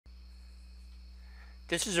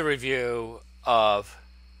This is a review of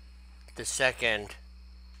the second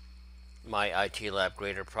My IT Lab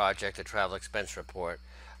Grader project, the travel expense report.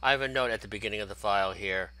 I have a note at the beginning of the file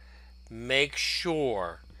here. Make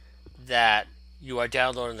sure that you are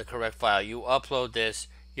downloading the correct file. You upload this,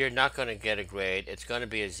 you're not going to get a grade. It's going to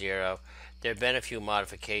be a 0. There have been a few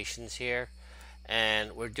modifications here,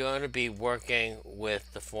 and we're going to be working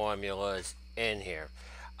with the formulas in here.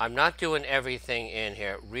 I'm not doing everything in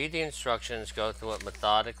here. Read the instructions, go through it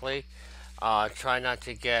methodically. Try not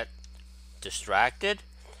to get distracted.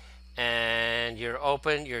 And you're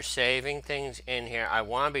open, you're saving things in here. I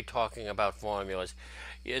want to be talking about formulas.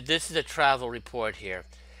 This is a travel report here.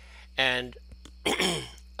 And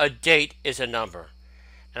a date is a number.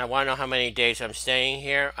 And I want to know how many days I'm staying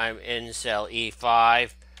here. I'm in cell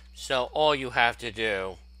E5. So all you have to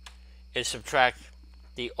do is subtract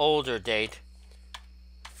the older date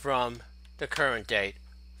from the current date,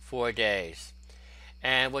 4 days.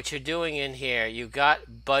 And what you're doing in here, you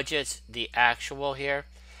got budgets, the actual here,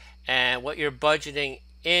 and what you're budgeting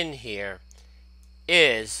in here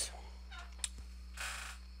is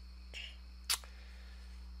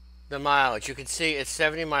the mileage. You can see it's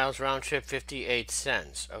 70 miles round trip, 58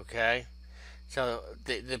 cents, okay? So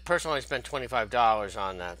the person only spent $25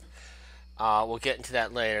 on that. We'll get into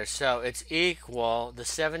that later. So it's equal, the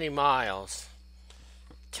 70 miles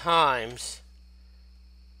times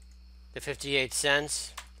the 58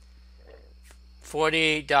 cents,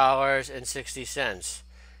 $40.60.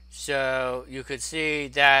 So you could see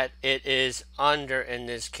that it is under in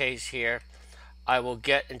this case here. I will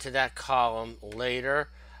get into that column later.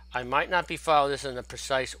 I might not be following this in the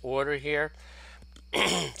precise order here.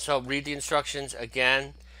 So read the instructions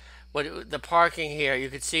again. The parking here, you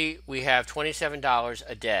can see we have $27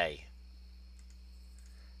 a day.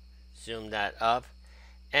 Zoom that up.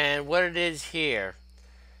 And what it is here,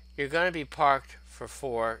 you're going to be parked for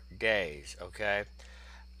 4 days, okay?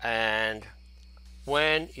 And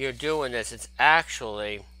when you're doing this, it's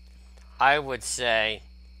actually, I would say,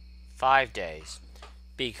 5 days.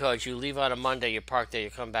 Because you leave on a Monday, you park there, you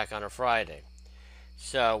come back on a Friday.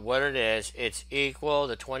 So what it is, it's equal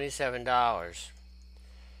to $27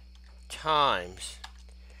 times,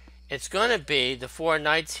 it's going to be the 4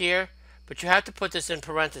 nights here, but you have to put this in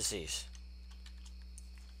parentheses.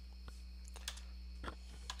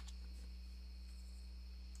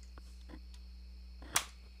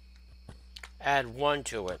 Add 1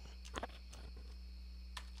 to it.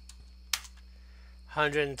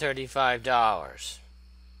 $135.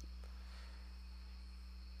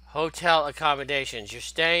 Hotel accommodations. You're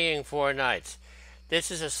staying 4 nights.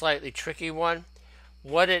 This is a slightly tricky one.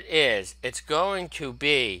 What it is, it's going to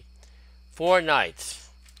be 4 nights.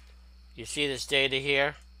 You see this data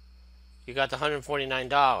here? You got the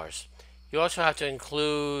 $149. You also have to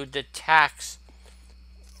include the tax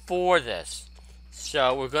for this.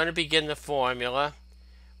 So we're going to begin the formula.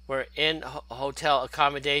 We're in hotel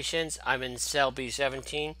accommodations. I'm in cell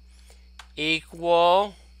B17.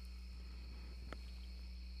 Equal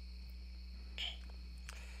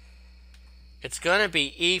it's going to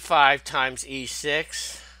be E5 times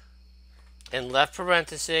E6 in left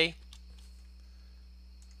parenthesis.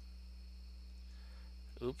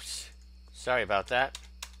 Oops. Sorry about that.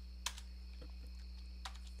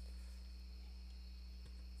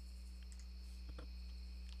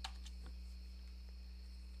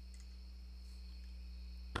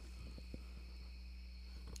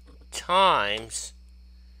 Times,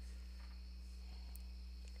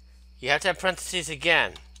 you have to have parentheses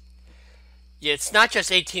again. It's not just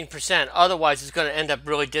 18%, otherwise it's going to end up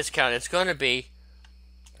really discounted. It's going to be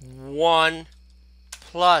 1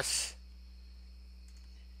 plus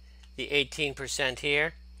the 18%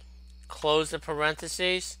 here. Close the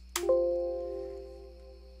parentheses.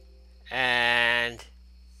 And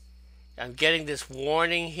I'm getting this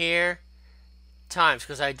warning here. Times,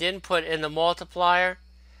 because I didn't put in the multiplier.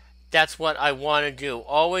 That's what I want to do.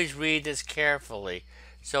 Always read this carefully.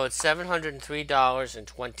 So it's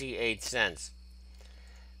 $703.28.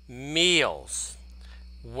 Meals.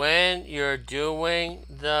 When you're doing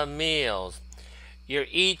the meals, you're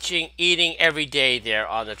eating every day there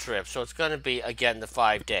on the trip. So it's going to be, again, the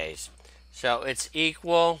 5 days. So it's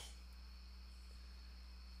equal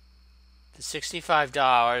to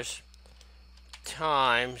 $65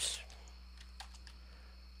 times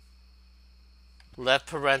left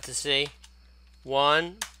parenthesis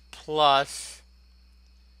 1 plus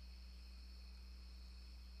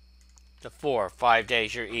the 5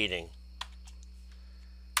 days you're eating.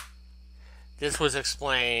 This was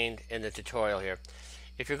explained in the tutorial here.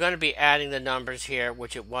 If you're going to be adding the numbers here,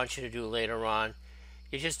 which it wants you to do later on,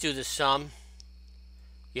 you just do the sum.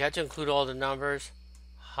 You have to include all the numbers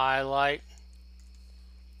highlight,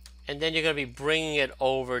 and then you're going to be bringing it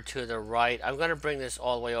over to the right. I'm going to bring this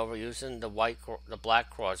all the way over using the black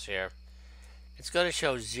crosshair. It's going to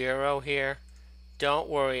show 0 here. Don't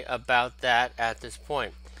worry about that at this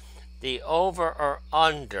point. The over or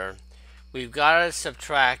under, we've got to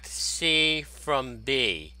subtract C from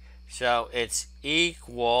B. So it's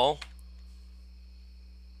equal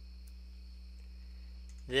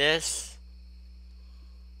this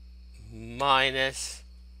minus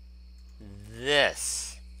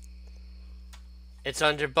this. It's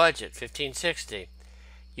under budget, 1560.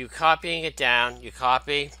 You copying it down, you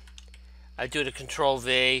copy. I do the Control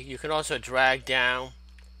V. You can also drag down.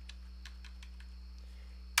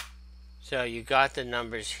 So you got the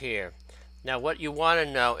numbers here. Now what you want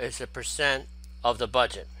to know is the percent of the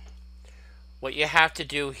budget. What you have to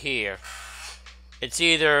do here, it's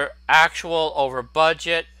either actual over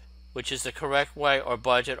budget, which is the correct way, or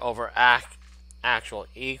budget over actual,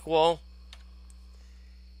 equal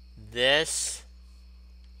this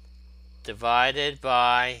divided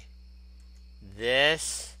by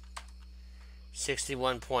this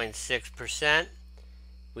 61.6%.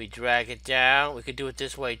 We drag it down. We could do it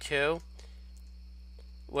this way too.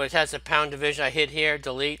 Where it has a pound division, I hit here,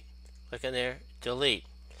 delete, click in there, delete.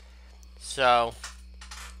 So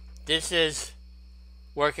this is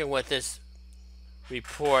working with this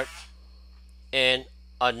report in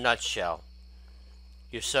a nutshell.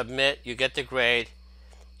 You submit, you get the grade.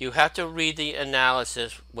 You have to read the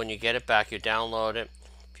analysis when you get it back. You download it.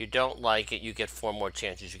 If you don't like it, you get 4 more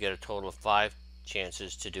chances. You get a total of 5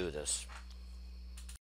 chances to do this.